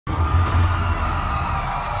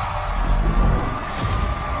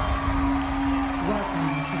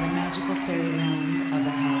fairyland of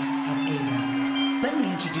the house of Ada. Let me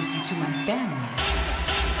introduce you to my family.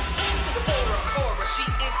 Sephora, she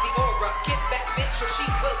is the aura. Get that bitch or she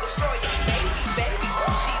will destroy you. Baby,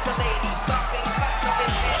 she's a lady. Something cuts up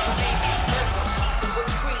in heads or maybe Virgo, piece of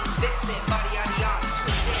butch queen, vixen, body yada,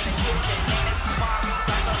 twisted and twisted. Name is Kumari,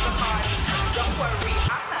 back up the party. Don't worry,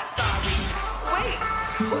 I'm not sorry. Wait,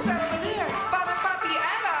 who's that over there? Vanity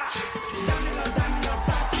Ada.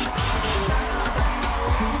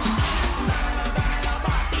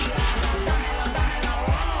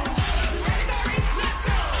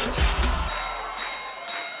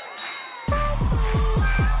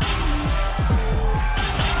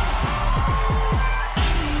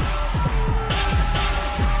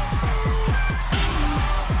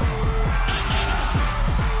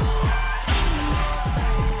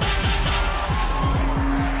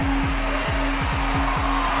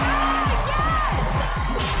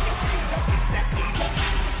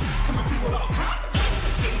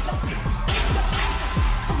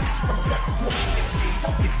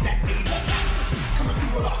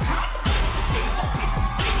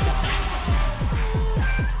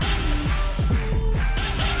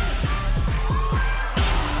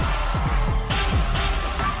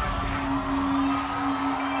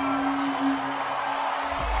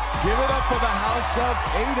 Give it up for the house of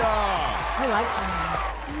Ada. I like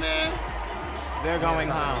them. They're going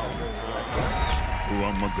home. Who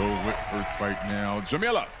I'm gonna go with first right now?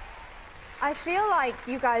 Jameela. I feel like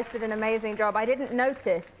you guys did an amazing job. I didn't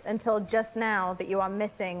notice until just now that you are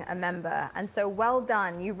missing a member. And so well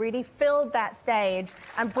done. You really filled that stage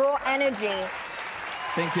and brought energy.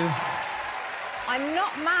 Thank you. I'm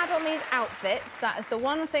not mad on these outfits. That is the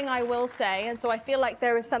one thing I will say. And so I feel like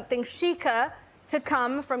there is something chicer to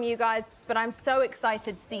come from you guys, but I'm so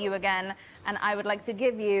excited to see you again, and I would like to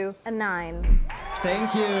give you a 9.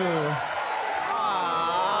 Thank you.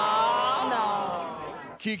 No.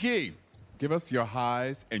 Keke, give us your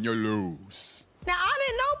highs and your lows. Now, I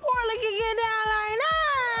didn't know Portland could get down like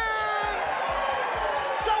that.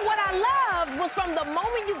 So what I loved was from the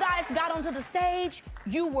moment you guys got onto the stage,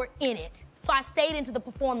 you were in it. So I stayed into the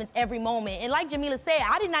performance every moment. And like Jameela said,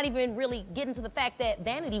 I did not even really get into the fact that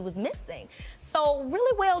Vanity was missing. So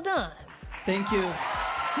really well done. Thank you.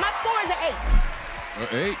 My score is an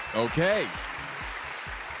 8. 8, okay.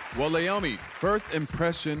 Well, Leiomy, first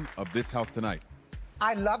impression of this house tonight.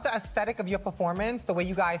 I love the aesthetic of your performance, the way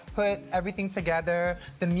you guys put everything together,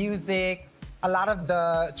 the music. A lot of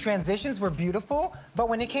the transitions were beautiful, but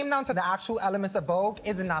when it came down to the actual elements of Vogue,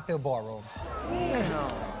 it did not feel ballroom.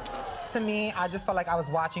 To me, I just felt like I was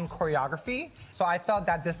watching choreography, so I felt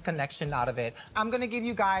that disconnection out of it. I'm gonna give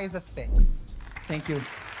you guys a 6. Thank you.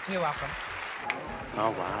 You're welcome.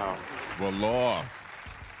 Oh, wow. Well, Law.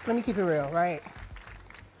 Let me keep it real, right?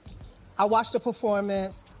 I watched the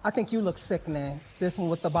performance. I think you look sickening. This one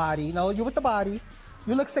with the body. No, you with the body.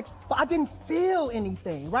 You look sick, but I didn't feel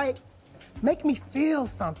anything, right? Make me feel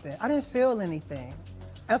something. I didn't feel anything.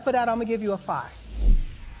 And for that, I'm gonna give you a 5.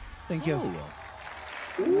 Thank you.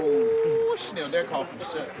 Ooh, Chanel, they're called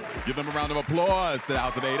for sure. Give them a round of applause to the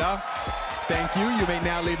house of Ada. Thank you. You may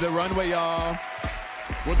now leave the runway, y'all.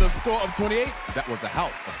 With a score of 28, that was the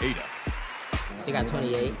house of Ada. They got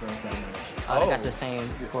 28. Oh, they got the same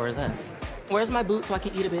score as us. Where's my boot so I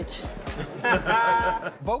can eat a bitch?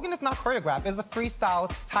 Voguing is not choreographed. It's a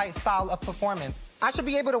freestyle type style of performance. I should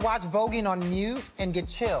be able to watch Voguing on mute and get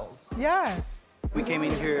chills. Yes. We came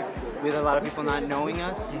in here with a lot of people not knowing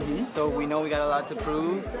us, so we know we got a lot to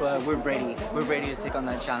prove, but we're ready. We're ready to take on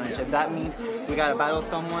that challenge. If that means we gotta battle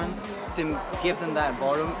someone to give them that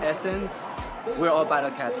ballroom essence, we're all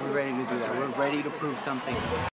battle cats. We're ready to do that. We're ready to prove something.